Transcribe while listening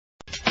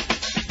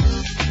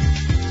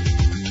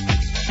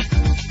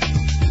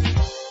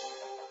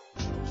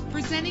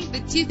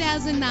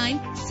2009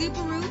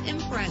 Subaru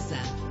Impreza.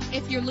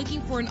 If you're looking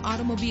for an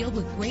automobile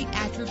with great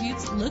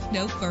attributes, look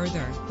no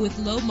further. With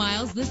low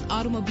miles, this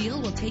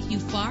automobile will take you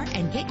far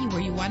and get you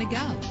where you want to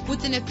go.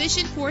 With an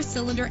efficient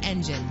 4-cylinder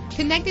engine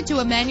connected to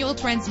a manual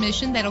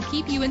transmission that'll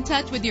keep you in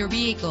touch with your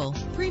vehicle.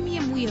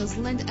 Premium wheels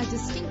lend a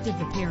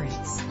distinctive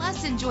appearance.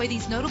 Plus, enjoy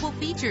these notable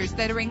features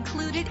that are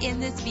included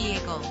in this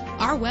vehicle.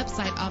 Our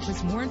website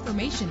offers more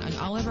information on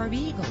all of our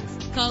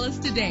vehicles. Call us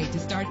today to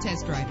start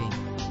test driving.